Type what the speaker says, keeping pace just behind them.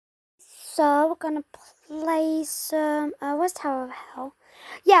So we're gonna play some. What's Tower of Hell?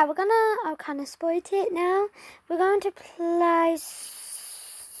 Yeah, we're gonna. I'll kind of spoiled it now. We're going to play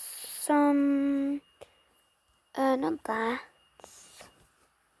some. Not that.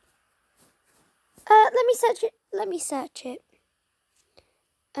 Let me search it. Let me search it.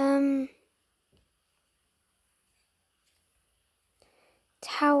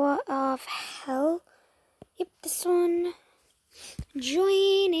 Tower of Hell. Yep, this one.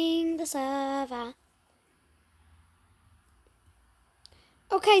 Joining the server.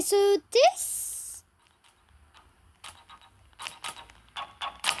 Okay, so this,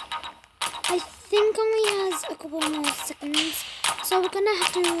 I think, only has a couple more seconds, so we're gonna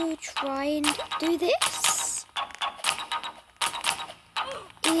have to try and do this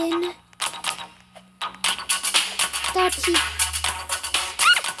in 35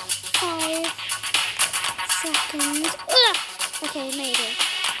 seconds. Ugh! Okay, made it.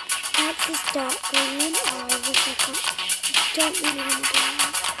 That's this dark green. Oh, I wish I could. Don't really want to do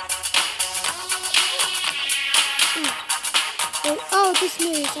that. Oh, this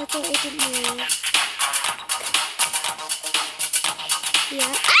moves. I thought it didn't move.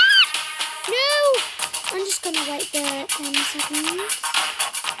 Yeah. Ah! No! I'm just gonna wait there 10 seconds.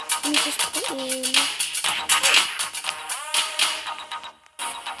 Let me just put in.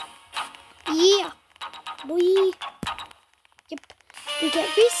 Yeah. Boy. Yep. We get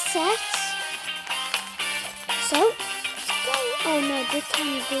reset. So, let's go. Oh no, they're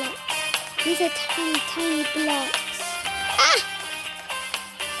tiny blocks. These are tiny, tiny blocks. Ah!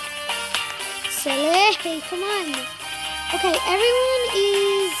 Silly, come on. Okay, everyone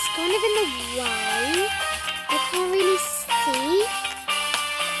is kind of in the way. I can't really see.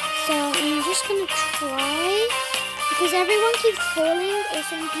 So I'm just gonna try. Because everyone keeps falling or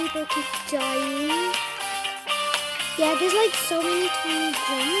some people keep dying. Yeah, there's like so many tiny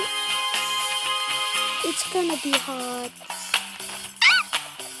jumps. It's gonna be hard.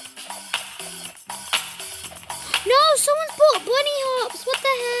 No, someone's bought bunny hops. What the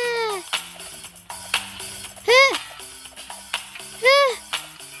heck?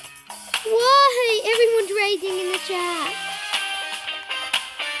 Why? Everyone's raging in the chat.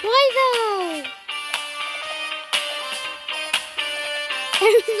 Why though?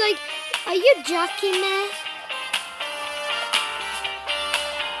 Everyone's like, are you jacking there?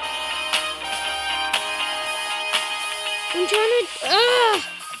 I'm trying to.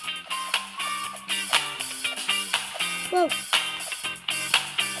 Whoa.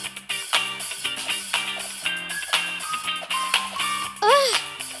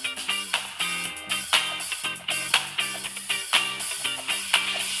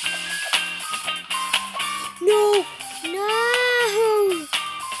 No.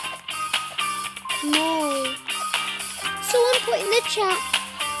 Someone put in the chat,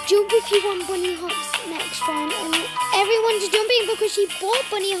 jump if you want bunny hops next round. And everyone's jumping because she bought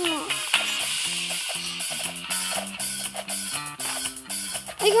bunny hops.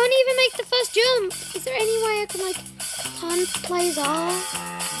 I can't even make the first jump. Is there any way I can like turn players off?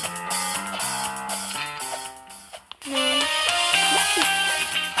 No.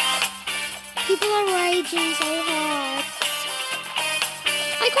 People are raging so hard.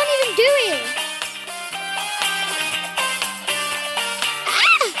 I can't even do it.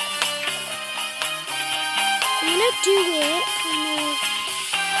 Ah! I'm gonna do it kind of.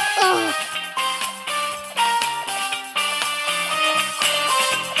 Oh.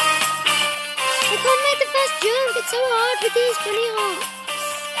 I can't make the first jump. It's so hard with these bunny hops.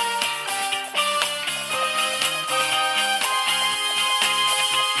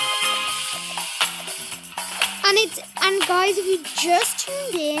 And guys, if you just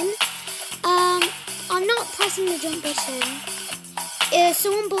tuned in, I'm not pressing the jump button.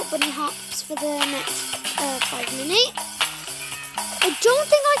 Someone bought bunny hops for the next 5 minutes. I don't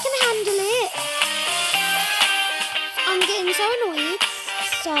think I can handle it. I'm getting so annoyed.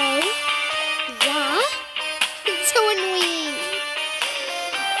 So, yeah. It's so annoying.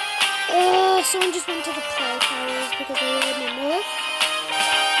 Someone just went to the pro players because they were in enough.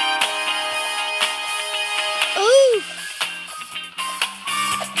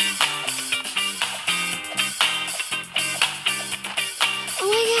 Oh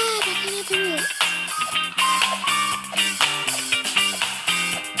my god, I cannot do it.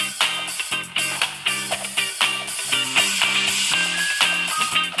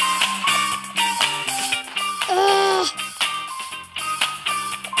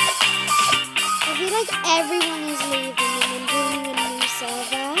 I feel like everyone is leaving and I'm joining a new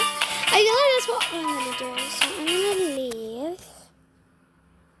server. I feel like that's what I'm gonna do. So I'm gonna leave.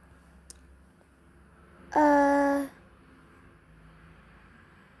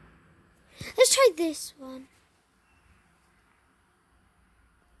 try this one.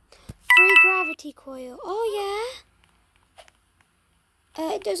 Free gravity coil. Oh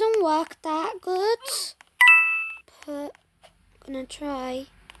yeah. It doesn't work that good, but I'm gonna try.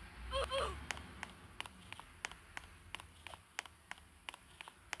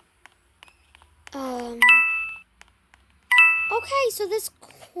 Okay, so there's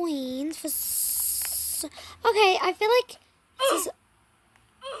coins for. Okay, I feel like this is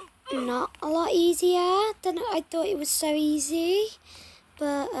not a lot easier than I thought it was so easy,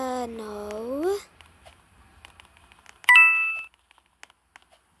 but no.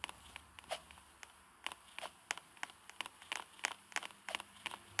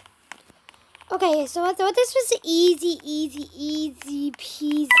 Okay, so I thought this was easy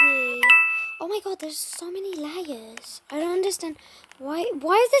peasy. Oh my god, there's so many layers. I don't understand. Why is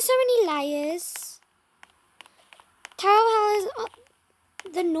there so many layers? Tower of Hell is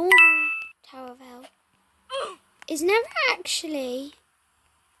the normal Tower of Hell. It's never actually...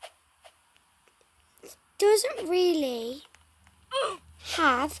 doesn't really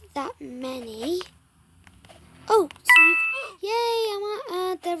have that many. Oh, so you... Yay,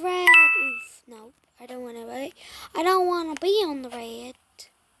 I'm at the red. Oof, no, I don't want to. I don't want to be on the red.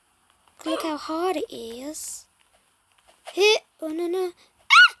 Look how hard it is. Hit. Oh, no, no.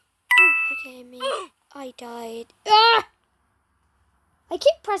 Ah! Oh, okay, I died. Ah! I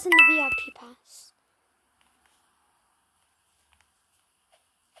keep pressing the VIP pass.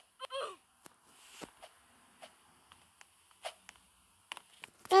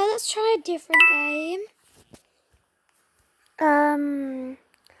 Let's try a different game.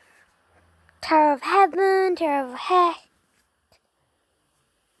 Tower of Heaven, Tower of Heck.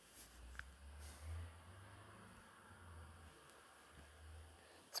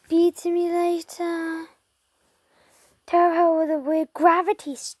 Speed Simulator. Tower of Hell with the weird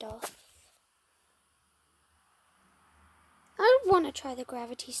gravity stuff. I want to try the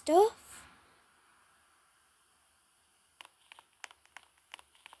gravity stuff.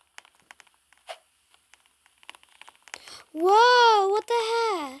 Whoa, what the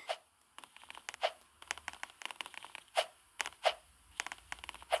heck?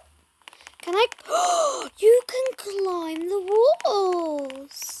 Can I? You can climb the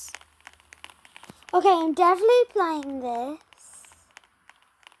walls. Okay, I'm definitely playing this.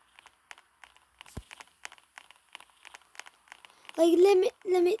 Like,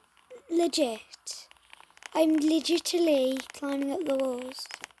 legit. I'm legitimately climbing up the walls.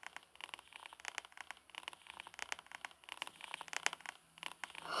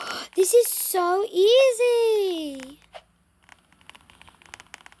 This is so easy.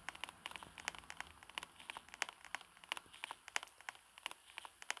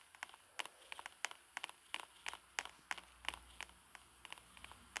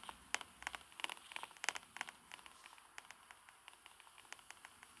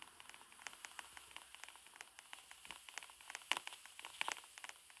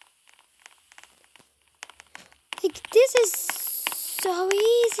 Like, this is so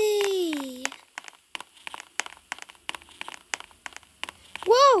easy.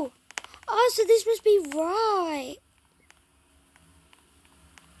 Whoa! Oh, so this must be right.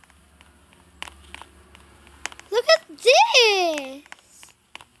 Look at this.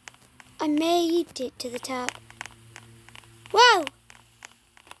 I made it to the top. Whoa!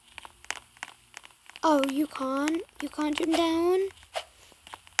 Oh, you can't jump down.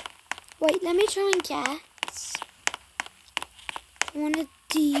 Wait, let me try and guess. One of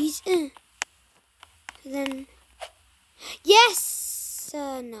these. Then, yes.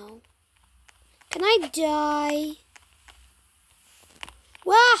 No. Can I die?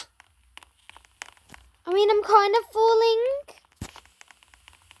 Wah! I mean, I'm kind of falling,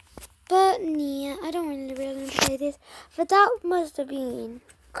 but yeah, I don't really want to play this. But that must have been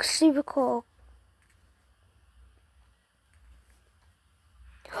super cool.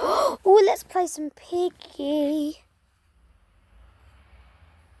 Oh, let's play some Piggy.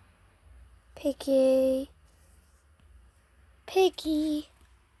 Piggy. Piggy.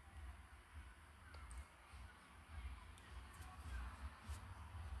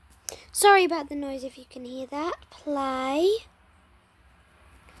 Sorry about the noise if you can hear that. Play.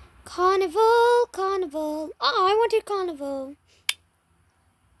 Carnival, carnival. Oh, I wanted carnival.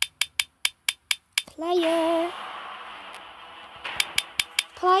 Player.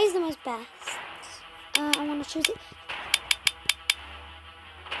 Play is the most best. I want to choose it.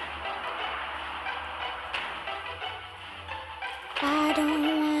 I don't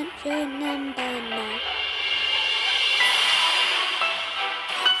want your number now.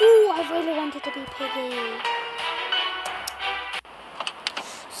 Ooh, I really wanted to be Piggy.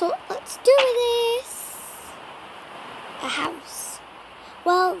 So let's Let's do this. A house.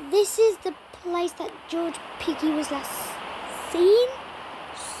 Well, this is the place that George Piggy was last seen.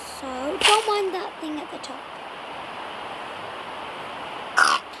 So don't mind that thing at the top.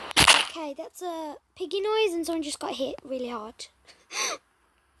 Okay, that's a piggy noise and someone just got hit really hard.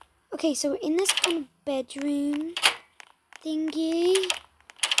 Okay, so we're in this kind of bedroom thingy.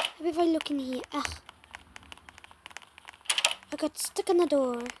 Maybe if I look in here. Ugh. I got stuck in the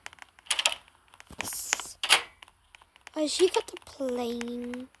door. Oh, she got the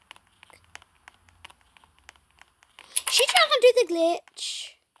plane. She trying to do the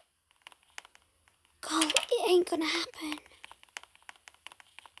glitch. God, it ain't gonna happen.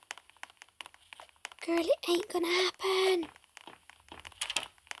 Girl, it ain't gonna happen.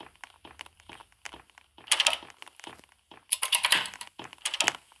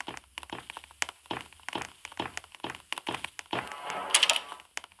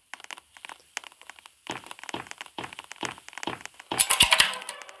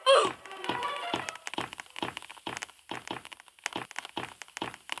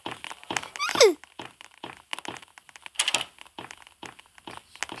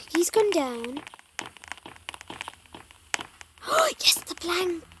 Piggy's gone down. Oh, yes, the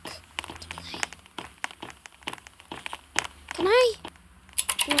plank. Can I?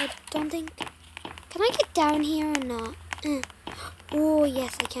 No, I don't think. Can I get down here or not? Oh,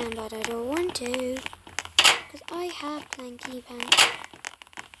 yes, I can, but I don't want to. Because I have planky pants.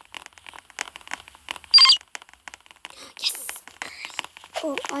 Yes!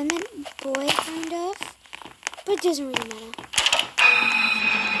 Oh, I meant boy, kind of. But it doesn't really matter.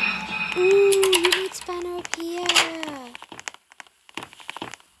 Ooh, you need spanner up here.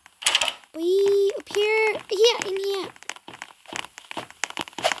 Wee, up here. Yeah, in here.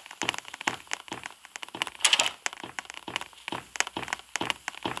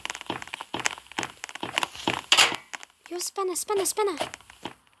 Yo, spanner.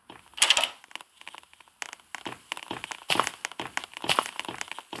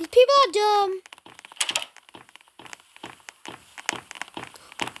 These people are dumb.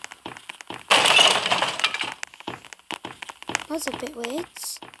 That's a bit weird.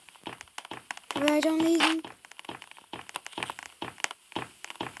 Maybe I don't leave them.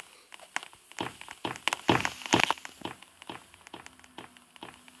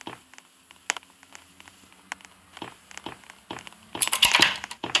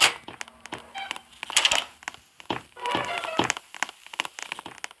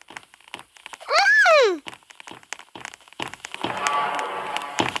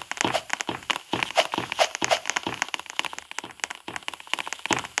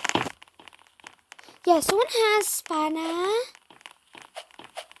 Yeah, someone has spanner.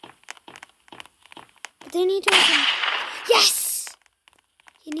 But they need to open. Yes!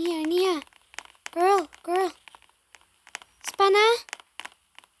 In here. Girl. Spanner.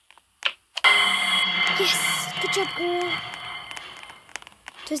 Yes, good job, girl.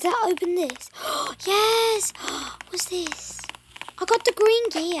 Does that open this? Yes! What's this? I got the green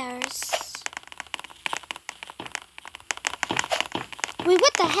gears. Wait,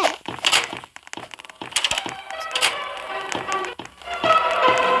 what the heck?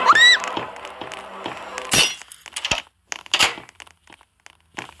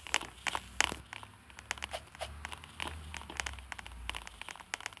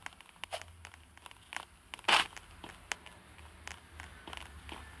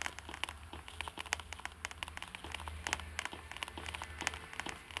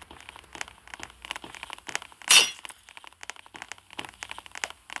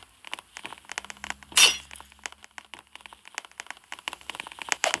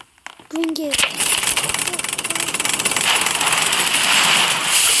 Green gears.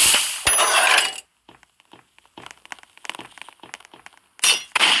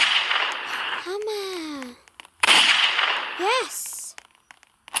 Hammer. Yes.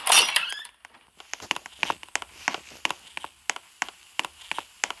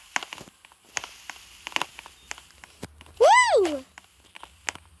 Woo!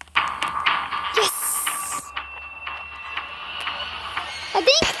 Yes. I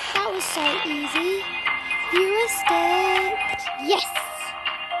think that was so easy. You escaped. Yes.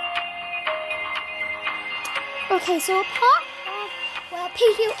 Okay, so apart from, well,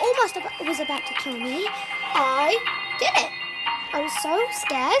 Piggy almost was about to kill me, I did it. I was so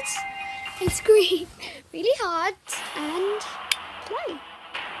scared and screamed really hard and play.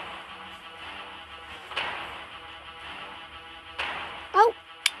 Oh,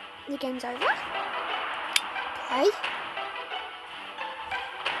 the game's over. Play.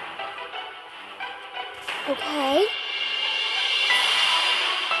 Okay.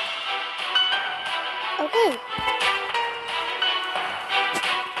 Oh.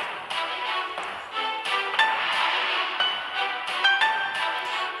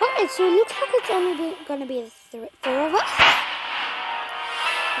 Okay, so it looks like it's only gonna be the four of us.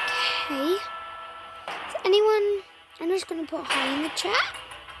 Okay. Is anyone? I'm just gonna put hi in the chat,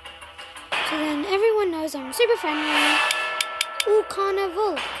 so then everyone knows I'm super friendly. Ooh,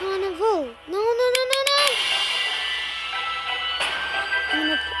 carnival, carnival. No, no, no, no, no. I'm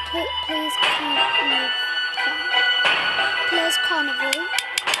gonna put please carnival. Please carnival.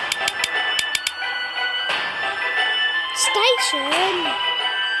 Station.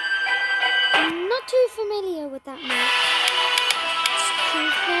 I'm not too familiar with that map. It's too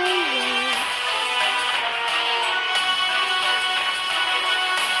familiar.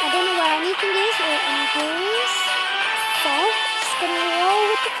 I don't know where anything is or any doors. So, just gonna roll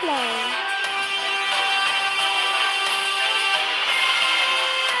with the flow.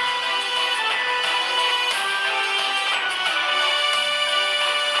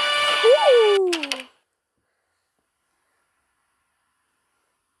 Ooh!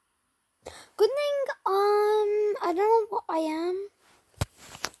 Good thing, I don't know what I am.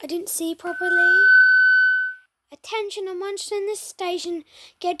 I didn't see properly. Attention, a monster in this station.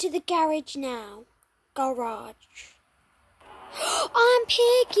 Get to the garage now. Garage. I'm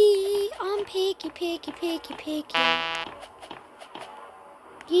picky. I'm picky, picky, picky, picky.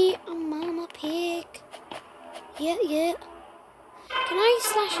 Yeah, I'm mama pig. Yeah, yeah. Can I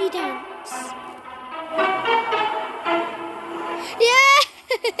slashy dance? Yeah!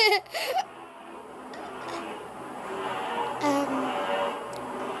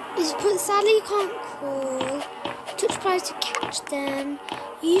 Sadly you can't crawl. Touch players to catch them.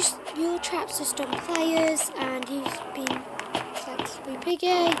 Use your traps to stun players, and use being flexibly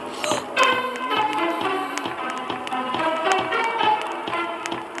piggy.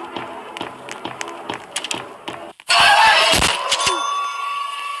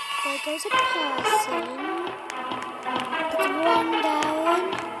 There goes a person. It's one down.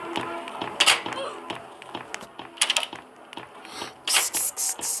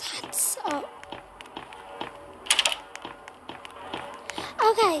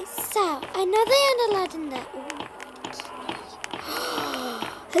 Okay, so another Aladdin there.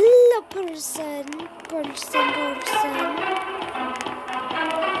 Hello, person.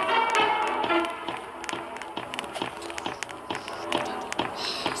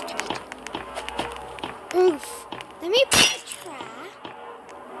 Oof. Let me put a trap.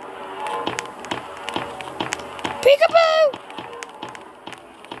 Peekaboo!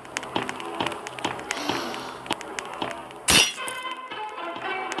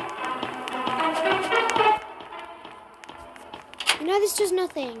 You know this does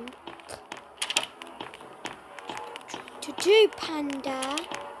nothing. To do, panda.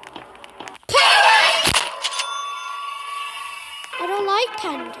 Panda! I don't like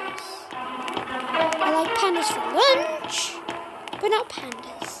pandas. I like pandas for lunch, but not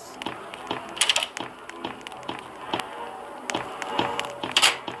pandas.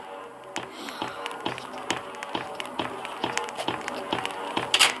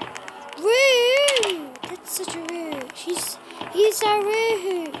 Rude! That's such a rude. He's so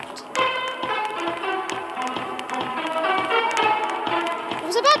rude. I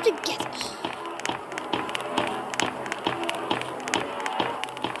was about to get.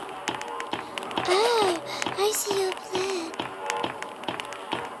 Oh, I see your plan.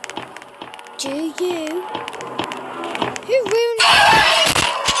 Do you? Who ruined it?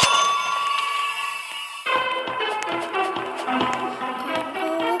 Go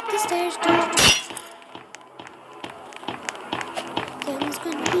up the stairs. Then there's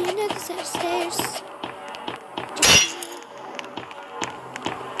gonna be another set of stairs.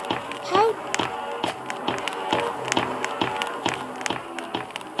 How?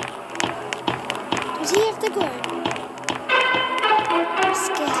 Does he have to go? I'm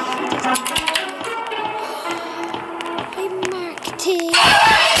scared if he doesn't. Hey, Marty.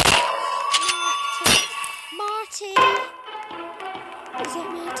 Marty. Is that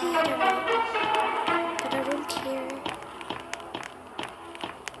Marty? I don't know. But I don't care.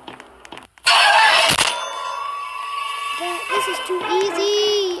 This is too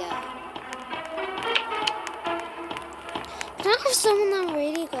easy. Can I have someone that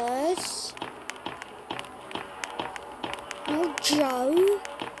really good? No joke.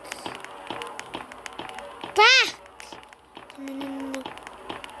 Back! No.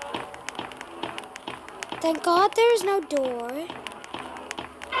 Thank God there is no door.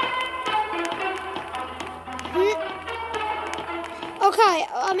 Okay,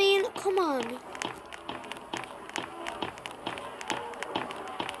 I mean, come on.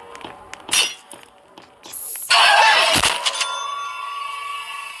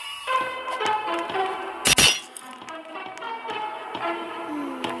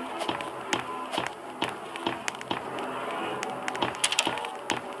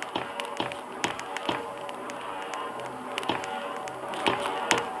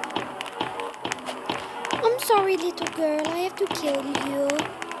 sorry, little girl. I have to kill you.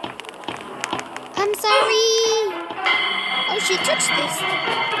 I'm sorry. Oh, she touched this.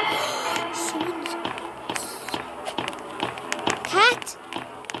 Cat!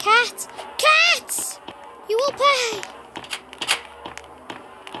 Cat! Cat! You will pay!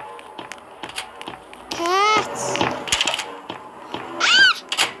 Cat! Ah!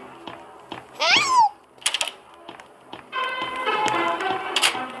 Help!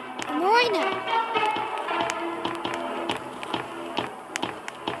 I'm alright now.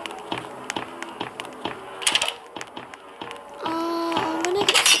 I'm gonna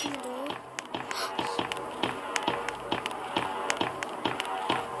get some door.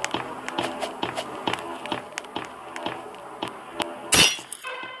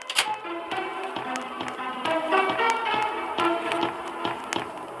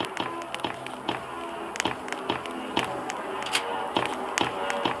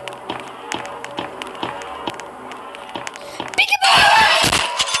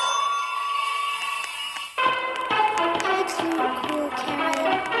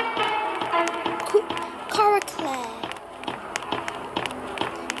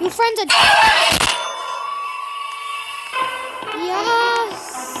 Your friends are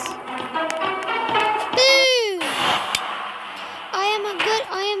yes. Boo! I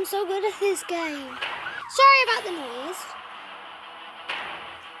am so good at this game. Sorry about the noise.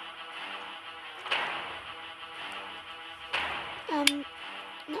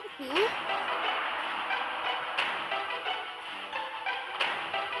 Not here.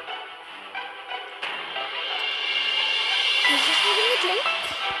 He's just having a drink.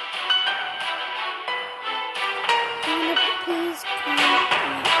 Please come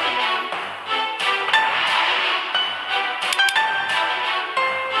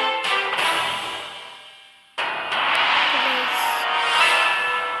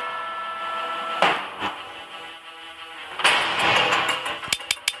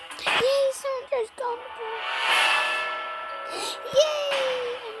Yay, someone just got me. Yay!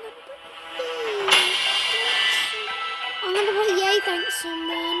 I'm gonna put yay, thanks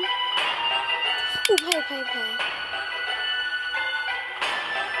someone. Oh, play.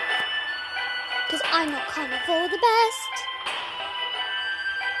 Because I'm not carnival the best.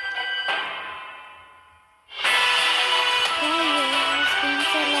 Player has been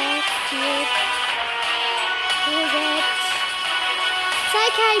selected. Who is it?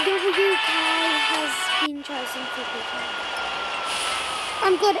 CKWK has been chosen for PK.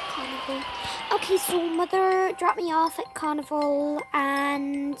 I'm good at carnival. Okay, so mother dropped me off at carnival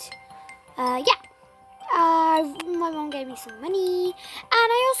and yeah. My mom gave me some money, and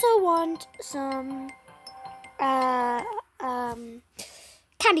I also want some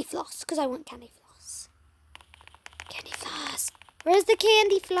candy floss because I want candy floss. Candy floss. Where's the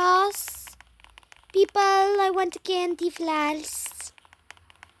candy floss? People, I want a candy floss.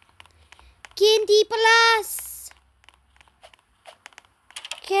 Candy floss.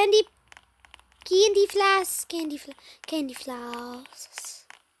 Candy floss. Candy floss.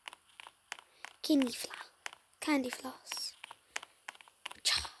 Candy floss.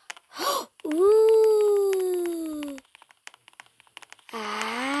 Ooh.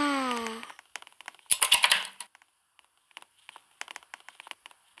 Ah.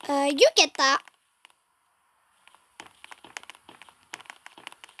 You get that.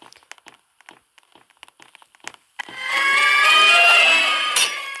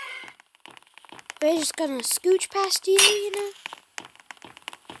 We're just gonna scooch past you, you know?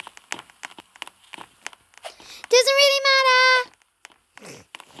 Doesn't really matter.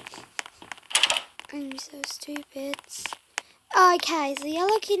 I'm so stupid. Okay, so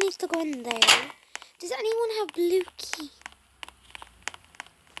yellow key needs to go in there. Does anyone have blue key?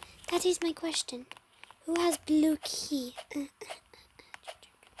 That is my question. Who has blue key?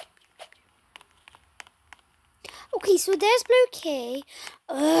 Okay, so there's blue key.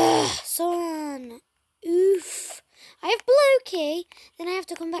 Ugh, son. Oof. I have blue key, then I have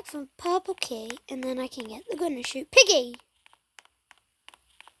to come back from purple key, and then I can get the gun and shoot Piggy.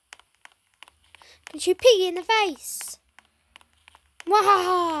 I can shoot Piggy in the face.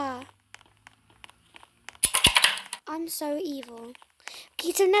 Wahaha. I'm so evil.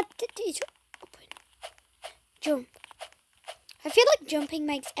 Okay, so now jump. I feel like jumping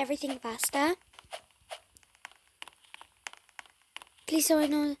makes everything faster. Please, so I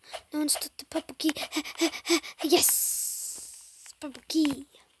know no one's took the purple key. Yes! Purple key.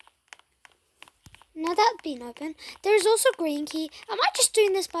 Now that's been open. There's also green key. Am I just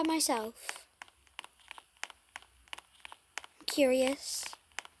doing this by myself? I'm curious.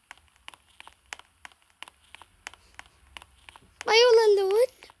 Am I all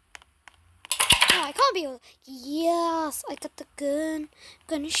alone? I can't be all... Yes, I got the gun.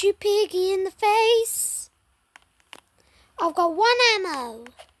 Gonna shoot Piggy in the face. I've got 1 ammo.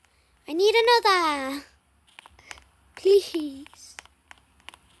 I need another. Please.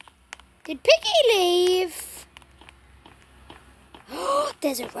 Did Piggy leave? Oh,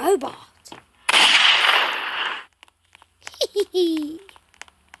 there's a robot.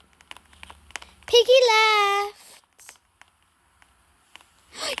 Piggy left.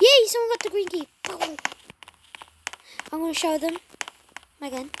 Yay, someone got the green key. I'm going to show them my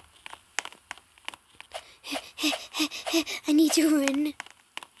gun. I need to run.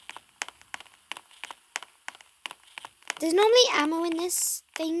 There's normally ammo in this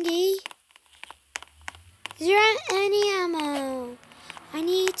thingy. Is there any ammo? I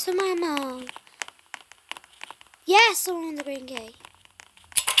need some ammo. Yes, someone on the green key.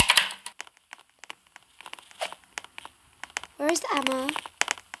 Where's the ammo?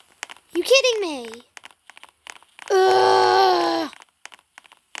 You kidding me? Ugh.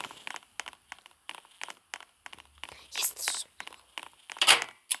 Yes, there's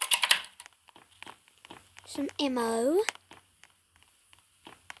some ammo.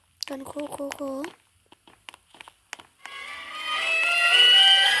 Gonna cool.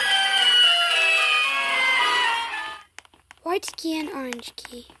 White key and orange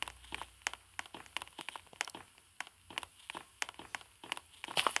key.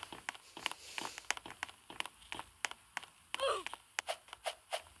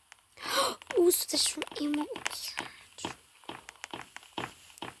 Oh, so this is from ammo.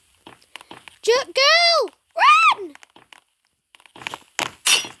 Girl, run!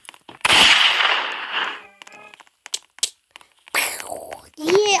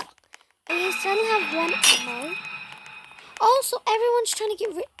 Yeah. I still have 1 ammo. Also, everyone's trying to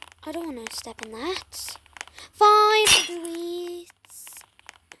get rid... I don't want to step in that. Fine, I'll do it.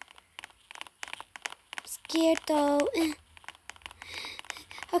 I'm scared though.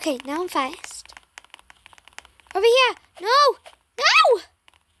 Okay, now I'm fast. Over here. No! No!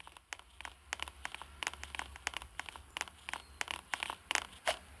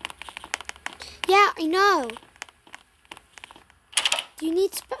 Yeah, I know. You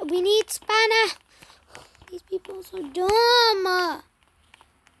need... We need spanner. These people are so dumb.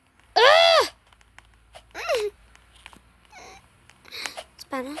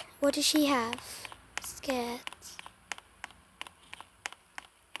 Spanner, what does she have? Scared.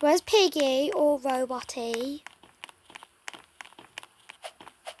 Where's Piggy or Roboty?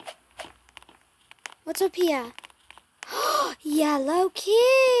 What's up here? Yellow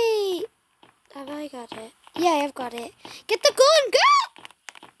key. Have I got it? Yeah, I've got it. Get the gun, girl!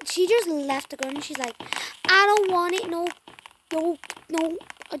 She just left the gun. She's like, I don't want it. No,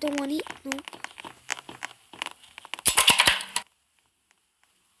 I don't want it. No.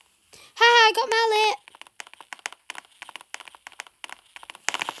 Haha, I got mallet.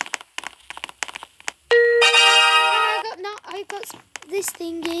 I got this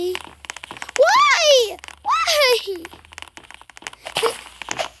thingy. Why?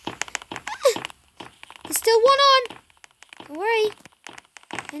 There's still 1 on. Don't worry.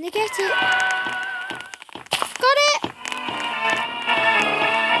 I'm gonna get it. Got it.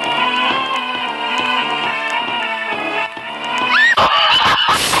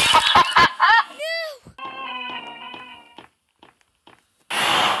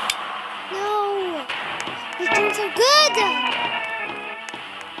 No. You're doing so good.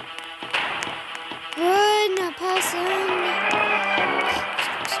 Good person.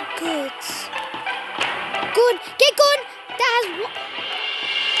 So good. Good. Get gun. That has what?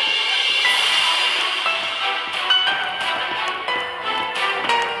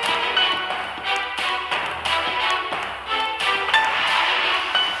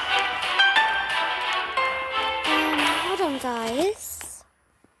 Hold on, guys.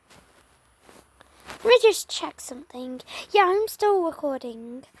 Let me just check something. Yeah, I'm still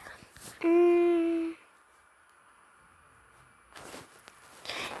recording.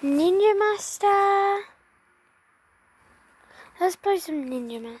 Ninja Master. Let's play some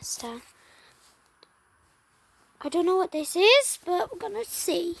Ninja Master. I don't know what this is, but we're gonna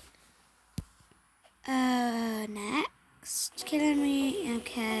see. Next. Killing me.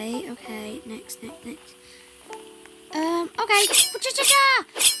 Okay. Next. Okay. I'm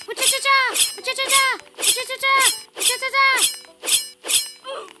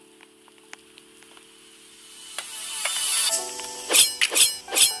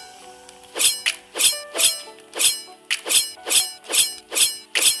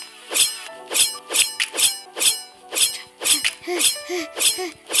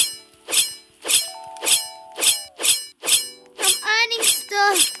earning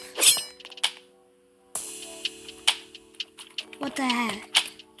stuff. What the heck?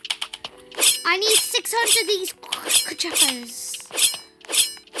 I need 600 of these choppers.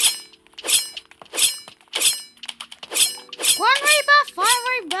 One rebuff, 5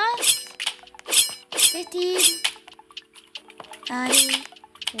 rebuffs. 15, 30,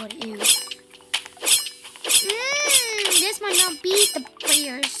 40. This might not be the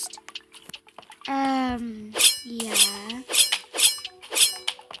first. Yeah.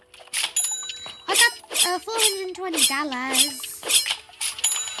 I got $420.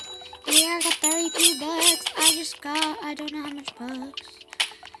 Yeah, I got 32 bucks. I don't know how much bucks.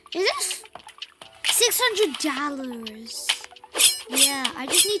 Is this $600? Yeah, I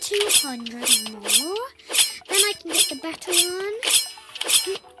just need 200 more. Then I can get the better one.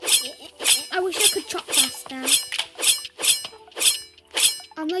 I wish I could chop faster.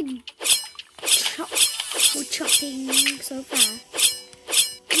 I'm like chopping so fast.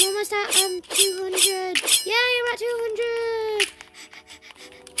 I'm almost at 200. Yeah, I'm at 200.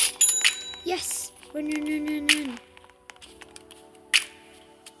 Yes. Run, run, run, run, run.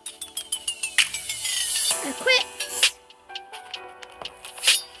 I quit.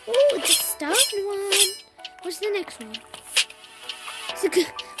 Oh, it's a stone one. What's the next one? It's a good.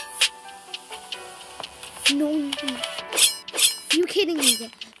 No. You kidding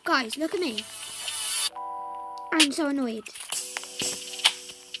me? Guys, look at me. I'm so annoyed.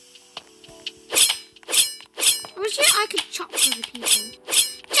 I wish I could chop other people.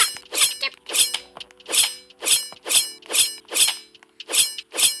 Chop, chop, chop, chop.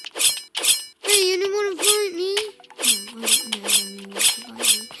 Hey, you don't want to fight me? No, I don't want to fight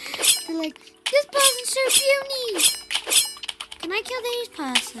me. They're like, this person's so puny. Can I kill this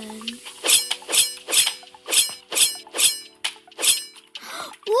person?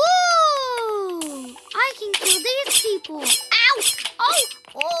 Ooh! I can kill these people. Ow! Oh!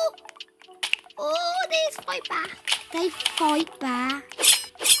 Oh! Oh! They fight back. They fight back.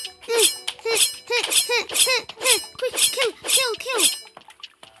 Quick! Kill! Kill! Kill!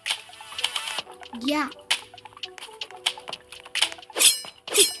 Yeah.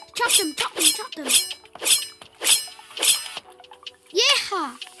 Quick! Chop them! Chop them! Chop them!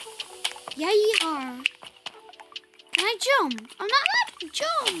 Yeah! Yeah! Can I jump? I'm not allowed to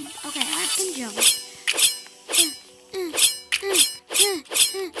jump. Okay, I can jump.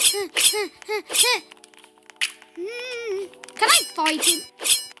 Can I fight him?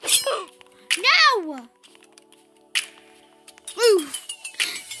 No! Oof.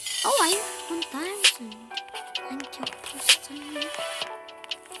 Oh, I have 1,000. Thank you, person.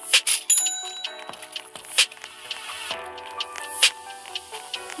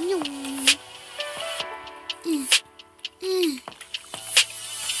 No.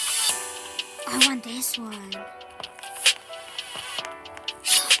 I want this one.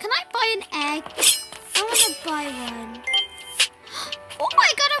 Can I buy an egg? I want to buy one. Oh,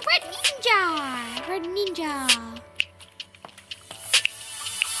 I got a red ninja. Red ninja.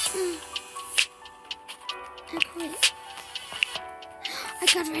 I quit. I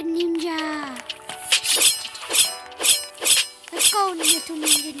got red ninja. Let's go, little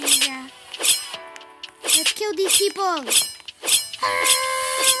ninja. Let's kill these people.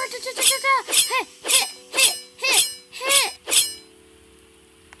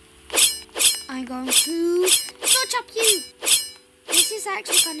 I'm going to chop you. This is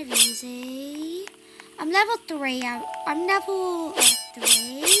actually kind of easy. I'm level 3 out. I'm level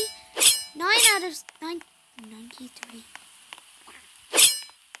 3. 9 out of 93.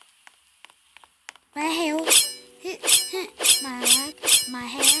 My hair, my leg, my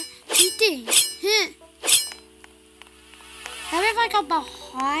hair, cheating. How if I go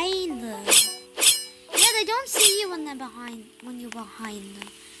behind them? Yeah, they don't see you when you're behind them.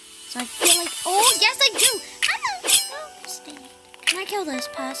 So I feel like, oh yes I do. Can I kill this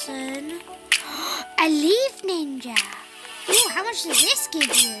person? A leaf ninja. Ooh, how much does this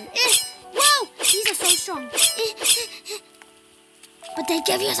give you? Whoa, these are so strong. But they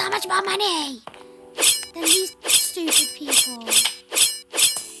give you so much more money than these stupid people.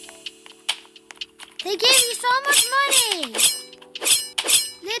 They gave you so much money.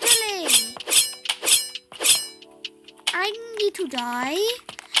 Literally. I need to die.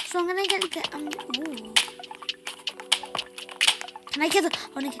 So I'm gonna get the ooh. Can I get the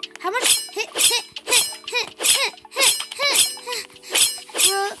how much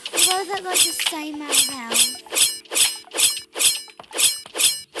We're both at like the same amount of health.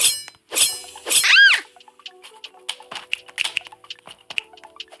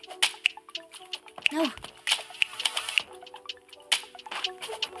 No.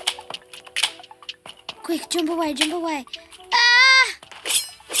 Quick, jump away, jump away. Ah!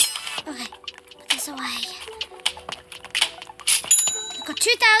 Okay, put this away. I've got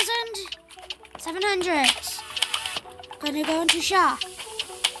 2,700. Gonna go into shop.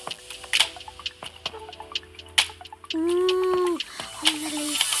 Ooh,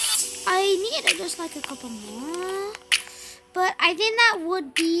 I need just like a couple more. But I think that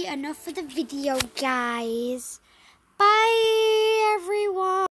would be enough for the video, guys. Bye, everyone.